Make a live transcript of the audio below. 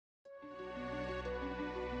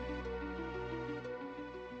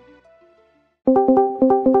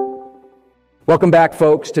Welcome back,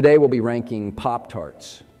 folks. Today we'll be ranking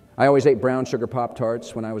Pop-Tarts. I always ate brown sugar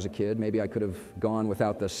Pop-Tarts when I was a kid. Maybe I could have gone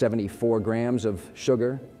without the 74 grams of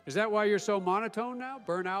sugar. Is that why you're so monotone now?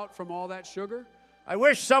 Burn out from all that sugar? I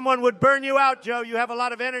wish someone would burn you out, Joe. You have a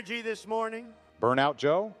lot of energy this morning. Burn out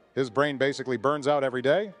Joe? His brain basically burns out every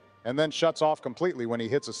day and then shuts off completely when he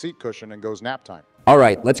hits a seat cushion and goes nap time. All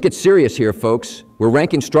right, let's get serious here, folks. We're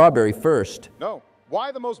ranking strawberry first. No.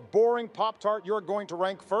 Why the most boring Pop-Tart you're going to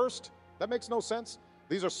rank first? That makes no sense.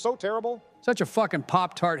 These are so terrible. Such a fucking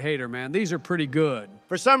Pop-Tart hater, man. These are pretty good.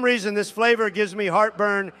 For some reason, this flavor gives me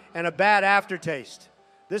heartburn and a bad aftertaste.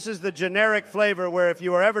 This is the generic flavor where if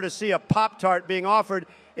you were ever to see a Pop-Tart being offered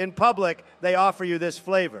in public, they offer you this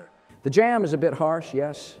flavor. The jam is a bit harsh,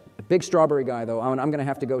 yes. A big strawberry guy, though. I'm going to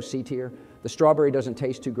have to go C tier. The strawberry doesn't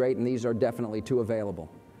taste too great, and these are definitely too available.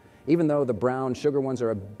 Even though the brown sugar ones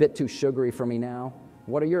are a bit too sugary for me now,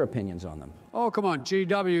 what are your opinions on them? Oh, come on,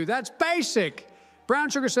 GW. That's basic. Brown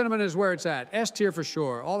sugar cinnamon is where it's at. S tier for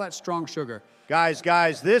sure. All that strong sugar. Guys,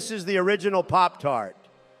 this is the original Pop-Tart.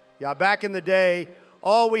 Yeah, back in the day,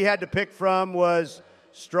 all we had to pick from was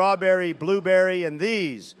strawberry, blueberry, and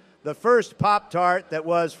these. The first Pop-Tart that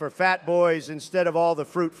was for fat boys instead of all the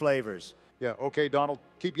fruit flavors. Yeah, okay, Donald.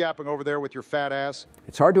 Keep yapping over there with your fat ass.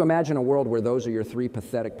 It's hard to imagine a world where those are your three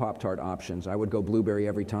pathetic Pop-Tart options. I would go blueberry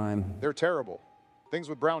every time. They're terrible. Things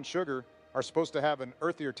with brown sugar are supposed to have an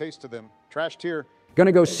earthier taste to them. Trash tier.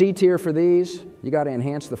 Gonna go C tier for these. You gotta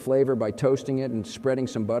enhance the flavor by toasting it and spreading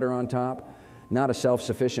some butter on top. Not a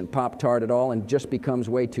self-sufficient Pop-Tart at all and just becomes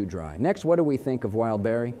way too dry. Next, what do we think of Wild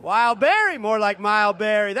Berry? Wild Berry, more like Mild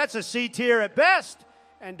Berry. That's a C tier at best.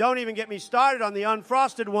 And don't even get me started on the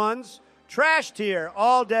unfrosted ones. Trash tier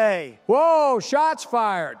all day. Whoa, shots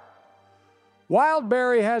fired. Wild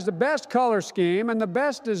Berry has the best color scheme and the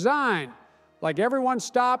best design. Like everyone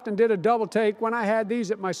stopped and did a double take when I had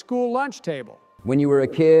these at my school lunch table. When you were a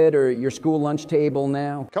kid or your school lunch table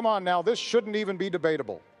now? Come on now, this shouldn't even be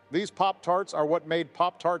debatable. These Pop-Tarts are what made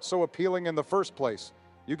Pop-Tarts so appealing in the first place.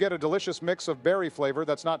 You get a delicious mix of berry flavor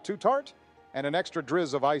that's not too tart and an extra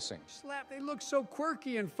drizz of icing. Slap, they look so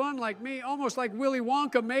quirky and fun like me, almost like Willy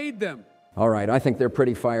Wonka made them. All right, I think they're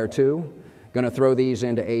pretty fire too. Gonna throw these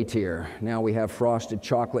into A tier. Now we have frosted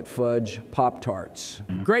chocolate fudge Pop-Tarts.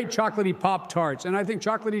 Great chocolatey Pop-Tarts, and I think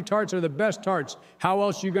chocolatey tarts are the best tarts. How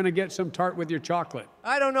else are you gonna get some tart with your chocolate?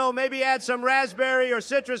 I don't know, maybe add some raspberry or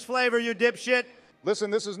citrus flavor, you dipshit.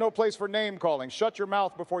 Listen, this is no place for name calling. Shut your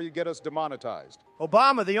mouth before you get us demonetized.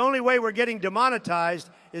 Obama, the only way we're getting demonetized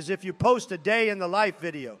is if you post a day in the life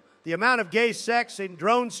video. The amount of gay sex and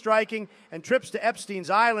drone striking and trips to Epstein's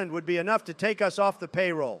Island would be enough to take us off the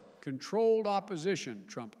payroll. Controlled opposition,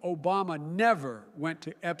 Trump. Obama never went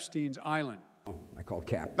to Epstein's Island. Oh, I called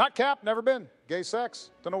Cap. Not Cap, never been. Gay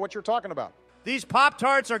sex. Don't know what you're talking about. These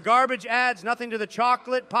Pop-Tarts are garbage ads, nothing to the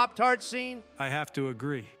chocolate Pop-Tart scene. I have to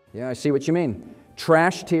agree. Yeah, I see what you mean.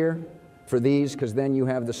 Trash tier for these, because then you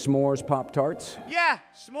have the s'mores Pop-Tarts. Yeah,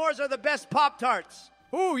 s'mores are the best Pop-Tarts.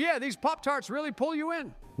 Oh, yeah, these Pop-Tarts really pull you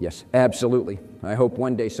in. Yes, absolutely. I hope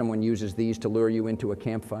one day someone uses these to lure you into a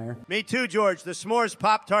campfire. Me too, George. The s'mores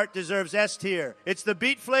Pop-Tart deserves S tier. It's the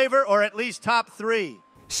beet flavor, or at least top 3.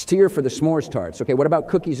 S tier for the s'mores tarts. Okay, what about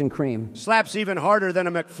cookies and cream? Slaps even harder than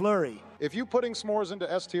a McFlurry. If you putting s'mores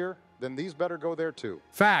into S tier, then these better go there too.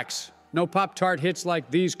 Facts. No Pop-Tart hits like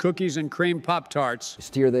these cookies and cream Pop-Tarts. S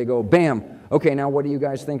tier they go. Bam! Okay, now what do you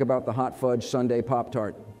guys think about the hot fudge sundae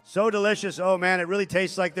Pop-Tart? So delicious. Oh, man, it really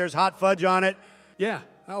tastes like there's hot fudge on it. Yeah,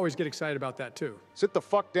 I always get excited about that, too. Sit the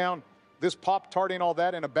fuck down. This Pop-Tart ain't all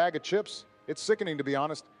that in a bag of chips. It's sickening, to be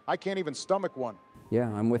honest. I can't even stomach one. Yeah,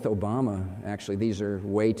 I'm with Obama, actually. These are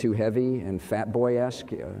way too heavy and fat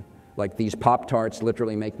boy-esque. Like these Pop-Tarts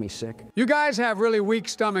literally make me sick. You guys have really weak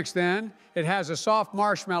stomachs then. It has a soft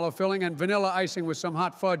marshmallow filling and vanilla icing with some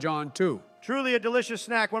hot fudge on, too. Truly a delicious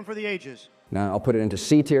snack, one for the ages. Now, I'll put it into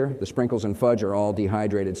C tier. The sprinkles and fudge are all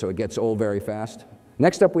dehydrated, so it gets old very fast.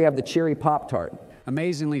 Next up, we have the Cheery Pop-Tart.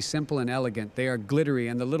 Amazingly simple and elegant. They are glittery,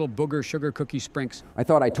 and the little booger sugar cookie sprinks. I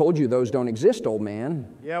thought I told you those don't exist, old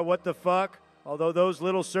man. Yeah, what the fuck? Although those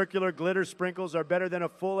little circular glitter sprinkles are better than a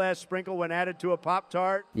full-ass sprinkle when added to a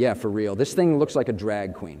Pop-Tart. Yeah, for real. This thing looks like a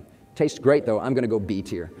drag queen. Tastes great, though. I'm going to go B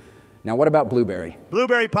tier. Now, what about blueberry?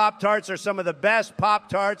 Blueberry Pop-Tarts are some of the best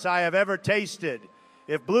Pop-Tarts I have ever tasted.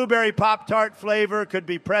 If blueberry Pop-Tart flavor could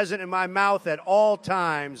be present in my mouth at all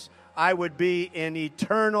times, I would be in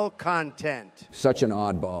eternal content. Such an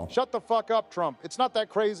oddball. Shut the fuck up, Trump. It's not that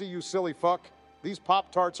crazy, you silly fuck. These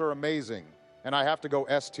Pop-Tarts are amazing, and I have to go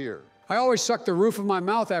S tier. I always suck the roof of my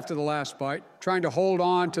mouth after the last bite, trying to hold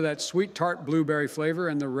on to that sweet tart blueberry flavor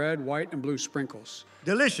and the red, white, and blue sprinkles.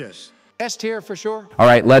 Delicious. S tier for sure. All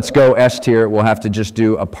right, let's go S tier. We'll have to just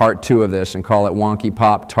do a part 2 of this and call it Wonky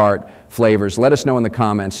Pop Tart flavors. Let us know in the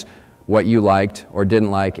comments what you liked or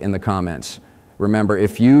didn't like in the comments. Remember,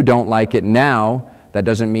 if you don't like it now, that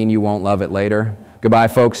doesn't mean you won't love it later. Goodbye,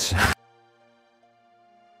 folks.